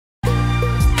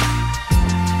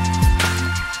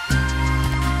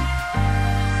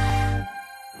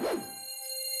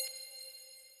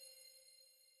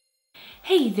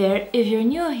Hey there, if you're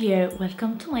new here,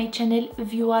 welcome to my channel.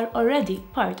 If you are already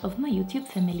part of my YouTube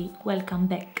family, welcome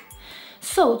back.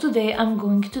 So today I'm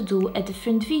going to do a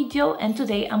different video, and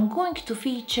today I'm going to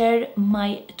feature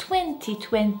my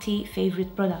 2020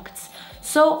 favorite products.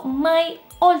 So my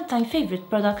all-time favorite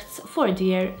products for the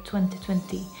year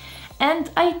 2020.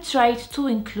 And I tried to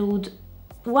include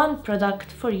one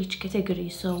product for each category.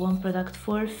 So one product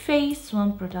for face,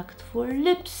 one product for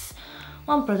lips,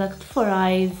 one product for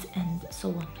eyes, and so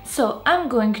on. So I'm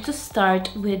going to start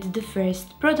with the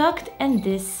first product, and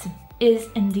this is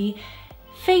in the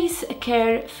face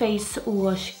care face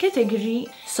wash category.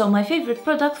 So my favorite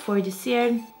product for this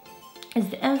year is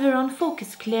the Environ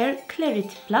Focus Clear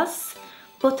Clarity Plus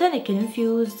Botanical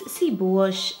Infused Sebo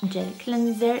Wash Gel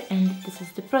Cleanser, and this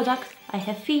is the product. I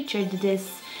have featured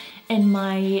this in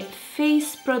my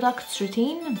face products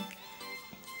routine.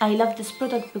 I love this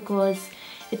product because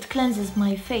it cleanses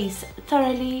my face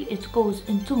thoroughly, it goes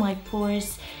into my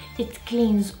pores, it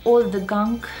cleans all the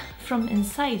gunk from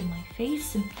inside my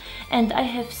face, and I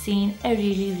have seen a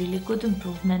really good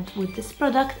improvement with this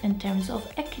product in terms of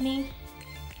acne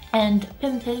and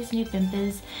pimples, new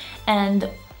pimples. And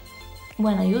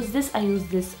when I use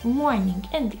this morning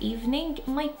and evening,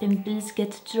 my pimples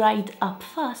get dried up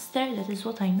faster. That is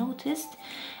what I noticed.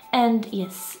 And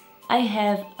yes, I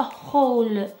have a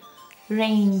whole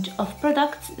range of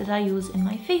products that I use in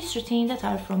my face routine that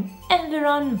are from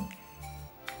Environ,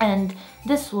 and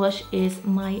this wash is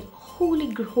my holy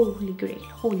grail.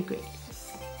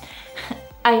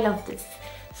 I love this.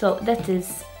 So that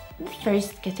is the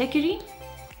first category.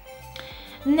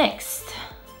 Next,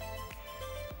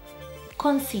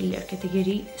 concealer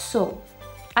category. So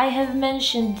I have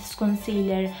mentioned this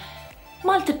concealer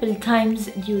multiple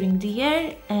times during the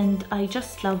year, and I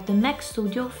just love the MAC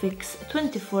Studio Fix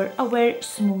 24-hour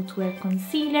Smooth Wear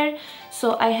Concealer.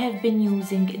 So I have been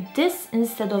using this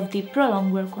instead of the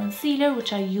Prolong Wear Concealer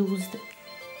which I used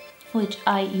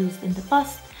in the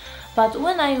past. But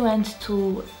when I went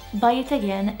to buy it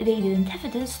again, they didn't have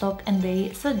it in stock, and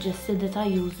they suggested that I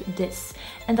use this,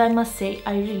 and I must say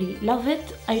I really love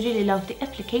it. I really love the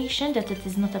application, that it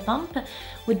is not a pump.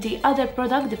 With the other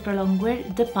product, the Prolong Wear,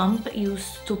 the pump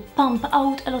used to pump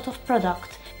out a lot of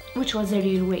product, which was a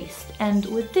real waste. And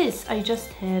with this, I just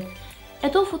have a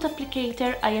doe foot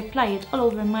applicator. I apply it all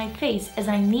over my face as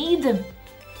I need,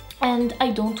 and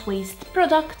I don't waste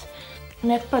product.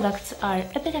 MAC products are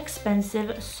a bit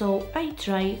expensive, so I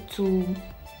try to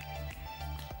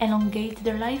elongate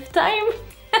their lifetime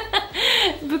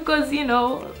because, you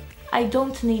know, I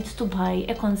don't need to buy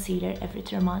a concealer every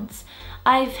 3 months.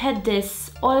 I've had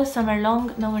this all summer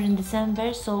long. Now we're in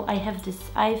December, so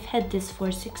I've had this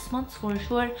for 6 months for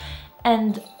sure,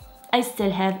 and I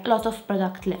still have a lot of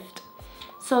product left.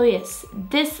 So yes,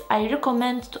 this I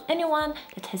recommend to anyone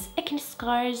that has acne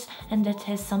scars and that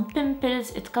has some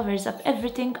pimples. It covers up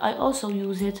everything. I also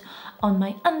use it on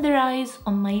my under eyes,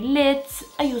 on my lids.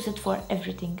 I use it for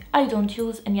everything. I don't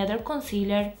use any other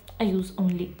concealer. I use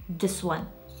only this one.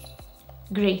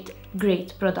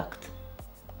 Great product.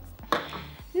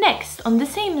 Next, on the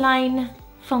same line,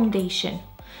 foundation.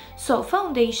 So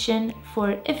foundation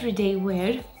for everyday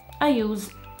wear. I use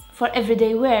for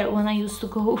everyday wear when I used to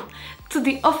go to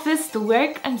the office to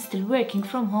work. I'm still working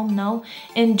from home now.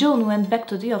 In June went back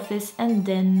to the office, and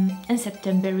then in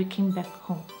September we came back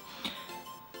home,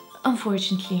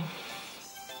 unfortunately.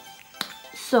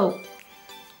 So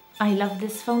I love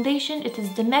this foundation. It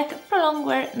is the MAC Prolong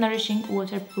Wear Nourishing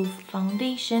Waterproof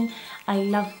Foundation. I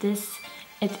love this.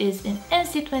 It is in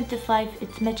NC25,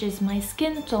 it matches my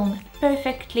skin tone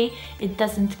perfectly, it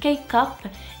doesn't cake up,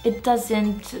 it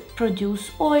doesn't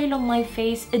produce oil on my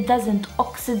face, it doesn't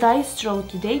oxidize throughout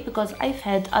the day, because I've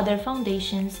had other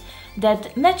foundations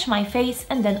that match my face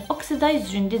and then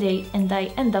oxidize during the day, and I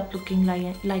end up looking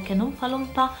like an Oompa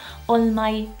Loompa. All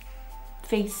my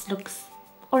face looks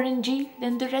orangey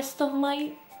than the rest of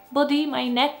my body, my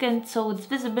neck, and so it's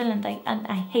visible, and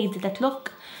I hate that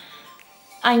look.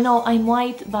 I know I'm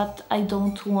white, but I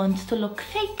don't want to look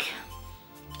fake.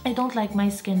 I don't like my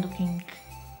skin looking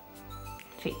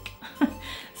fake.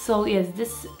 So yes,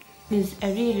 this is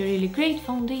a really great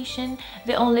foundation.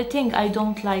 The only thing I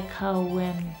don't like how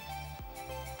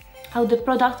the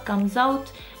product comes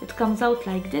out. It comes out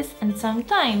like this, and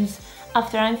sometimes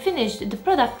after I'm finished, the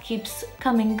product keeps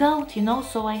coming out, you know,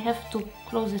 so I have to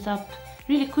close it up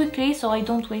really quickly so I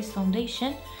don't waste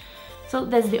foundation. So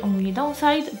that's the only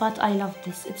downside, but I love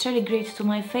this. It's really great to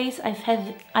my face. I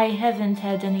haven't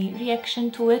had any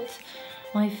reaction to it.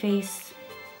 My face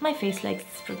likes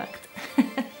this product.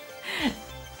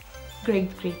 Great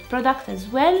product as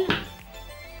well.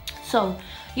 So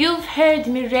You've heard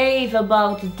me rave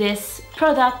about this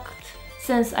product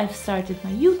since I've started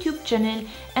my YouTube channel,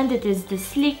 and it is the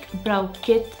Sleek Brow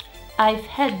Kit. I've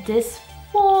had this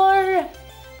for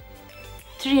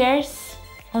 3 years,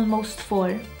 almost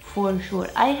 4 for sure.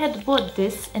 I had bought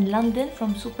this in London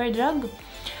from Superdrug.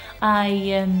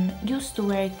 I used to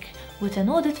work with an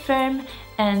audit firm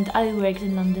and I worked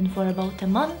in London for about a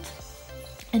month,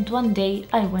 and one day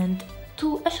I went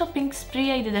to a shopping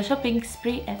spree. I did a shopping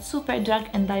spree at Superdrug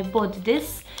and I bought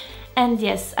this, and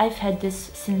yes, I've had this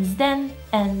since then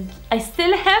and I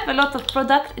still have a lot of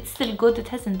product. It's still good, it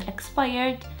hasn't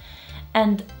expired,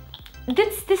 and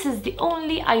this is the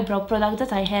only eyebrow product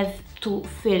that I have to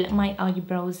fill my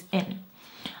eyebrows in.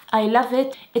 I love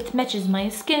it. It matches my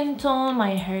skin tone,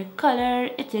 my hair color.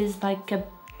 It is like a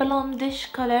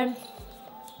blondish color.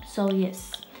 So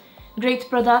yes, great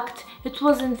product. It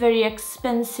wasn't very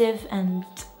expensive and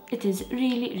it is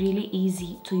really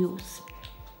easy to use.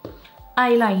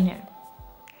 Eyeliner.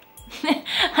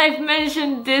 I've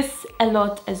mentioned this a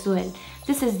lot as well.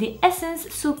 This is the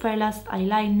Essence Super Last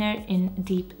Eyeliner in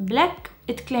Deep Black.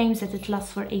 It claims that it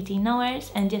lasts for 18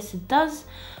 hours, and yes, it does.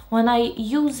 When I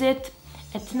use it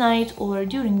at night or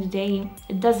during the day,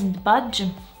 it doesn't budge.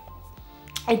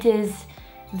 It is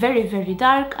very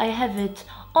dark. I have it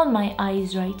on my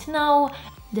eyes right now.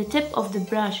 The tip of the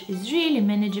brush is really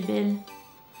manageable.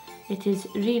 It is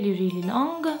really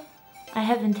long. I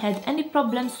haven't had any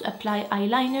problems to apply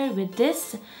eyeliner with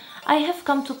this. I have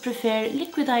come to prefer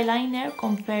liquid eyeliner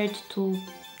compared to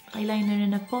eyeliner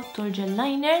in a pot or gel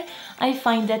liner. I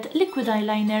find that liquid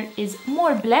eyeliner is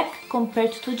more black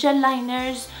compared to gel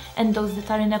liners and those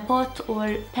that are in a pot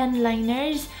or pen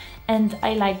liners, and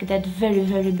I like that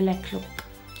very black look.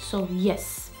 So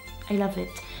yes, I love it.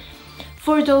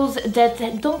 For those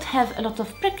that don't have a lot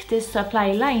of practice to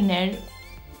apply liner,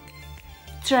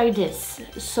 try this,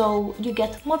 so you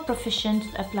get more proficient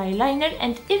to apply liner,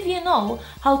 and if you know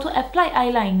how to apply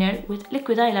eyeliner with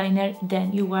liquid eyeliner,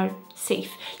 then you are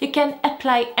safe. You can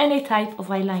apply any type of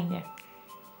eyeliner.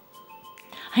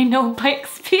 I know by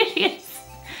experience.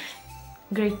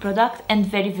 Great product and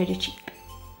very cheap.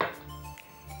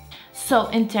 So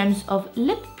in terms of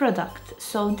lip product,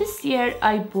 so this year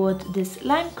I bought this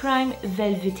Lime Crime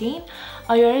Velveteen.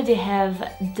 I already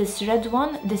have this red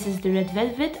one, this is the red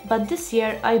velvet, but this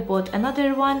year I bought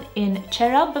another one in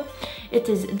Cherub. It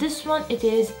is this one. It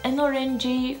is an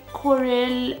orangey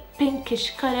coral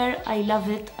pinkish color. I love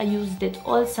it. I used it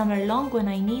all summer long when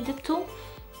I needed to.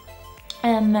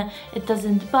 It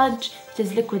doesn't budge. It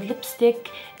is liquid lipstick.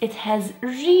 It has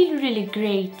really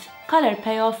great color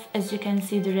payoff. As you can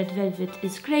see, the red velvet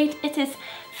is great. It is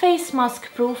face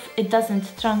mask proof. It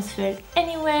doesn't transfer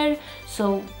anywhere,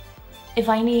 so if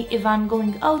I'm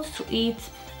going out to eat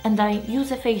and I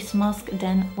use a face mask,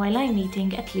 then while I'm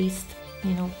eating, at least,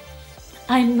 you know,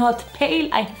 I'm not pale,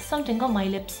 I have something on my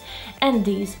lips, and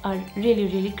these are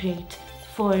really great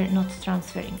for not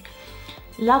transferring.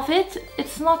 Love it.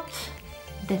 It's not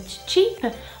that cheap,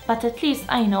 but at least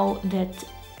I know that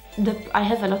I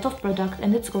have a lot of product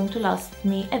and it's going to last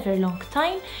me a very long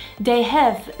time. They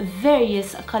have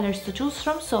various colors to choose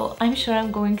from, so I'm sure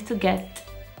I'm going to get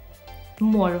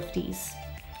more of these.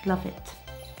 Love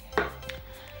it.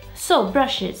 So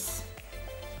brushes.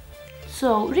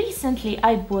 So recently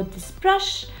I bought this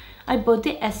brush. I bought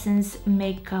the Essence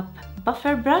Makeup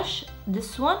Buffer Brush,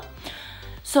 this one.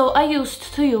 So I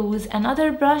used to use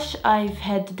another brush. I've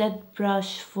had that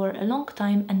brush for a long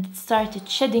time and it started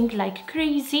shedding like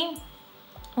crazy.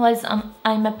 Whilst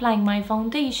I'm applying my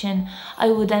foundation, I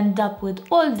would end up with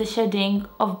all the shedding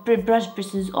of brush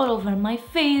bristles all over my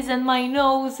face and my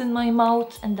nose and my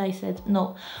mouth, and I said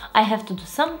no, I have to do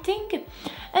something.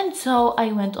 And so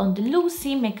I went on the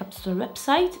Lucy makeup store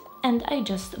website and I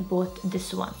just bought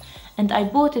this one. And I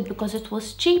bought it because it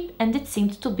was cheap and it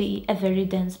seemed to be a very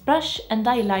dense brush, and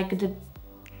I like the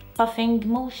puffing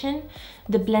motion,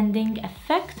 the blending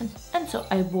effect, and so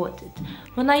I bought it.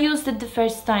 When I used it the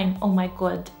first time, oh my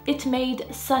god, it made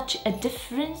such a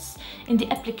difference in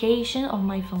the application of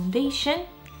my foundation.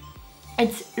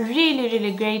 It's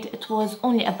really great. It was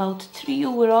only about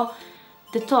 €3.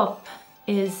 The top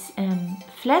is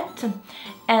flat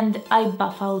and I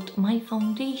buff out my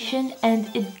foundation and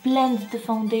it blends the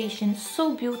foundation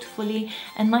so beautifully,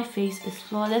 and my face is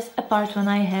flawless, apart when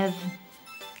I have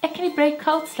acne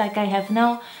breakouts like I have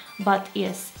now. But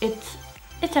yes,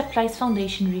 it applies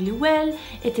foundation really well.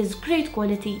 It is great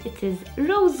quality. It is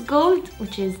rose gold,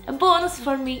 which is a bonus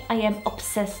for me. I am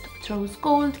obsessed with rose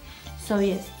gold. So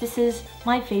yes, this is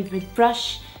my favorite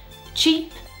brush.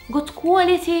 Cheap, good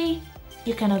quality,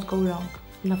 you cannot go wrong.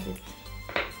 Love it.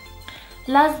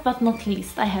 Last but not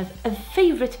least, I have a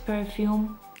favorite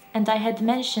perfume. and I had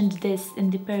mentioned this in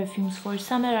the perfumes for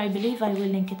summer. I believe I will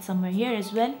link it somewhere here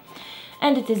as well.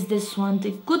 And it is this one,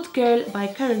 The Good Girl by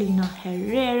Carolina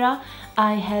Herrera.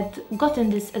 I had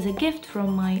gotten this as a gift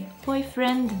from my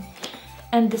boyfriend,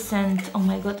 and the scent, oh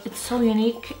my god, it's so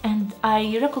unique, and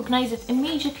I recognize it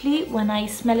immediately when I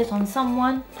smell it on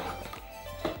someone.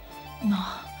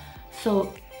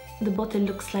 So the bottle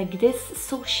looks like this,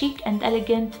 so chic and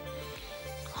elegant.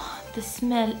 The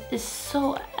smell is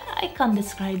so, I can't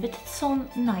describe it, it's so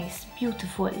nice,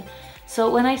 beautiful.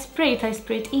 So when I spray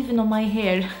it even on my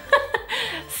hair.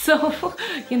 So,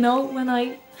 you know, when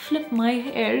I flip my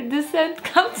hair, the scent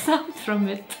comes out from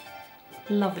it.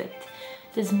 Love it.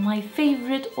 This is my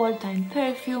favorite all-time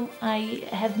perfume. I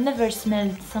have never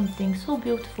smelled something so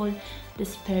beautiful.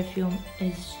 This perfume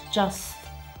is just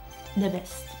the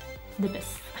best. The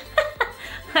best.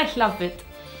 I love it.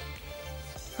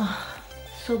 Oh,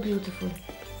 so beautiful.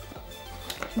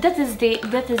 That is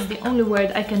the only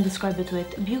word I can describe it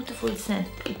with. Beautiful scent.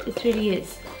 It really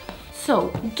is.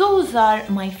 So those are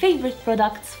my favorite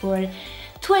products for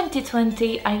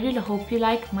 2020. I really hope you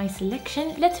like my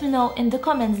selection. Let me know in the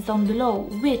comments down below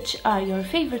which are your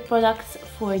favorite products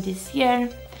for this year.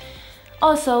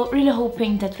 Also, really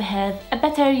hoping that we have a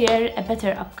better year, a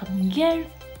better upcoming year.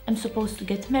 I'm supposed to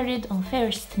get married on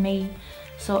 1st May,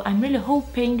 so I'm really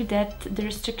hoping that the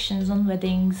restrictions on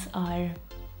weddings are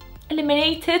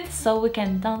eliminated so we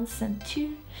can dance and cheer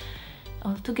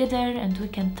all together, and we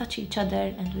can touch each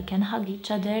other and we can hug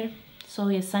each other. So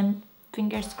yes, I'm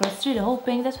fingers crossed, really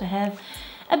hoping that we have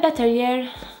a better year.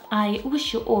 I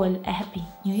wish you all a happy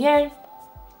new year.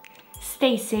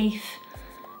 Stay safe.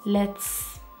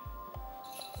 Let's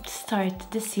start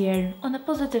this year on a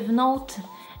positive note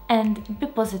and be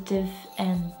positive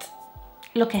and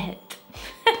look ahead.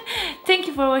 Thank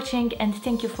you for watching and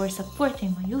thank you for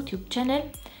supporting my YouTube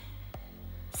channel.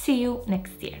 See you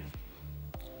next year.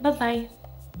 Bye bye.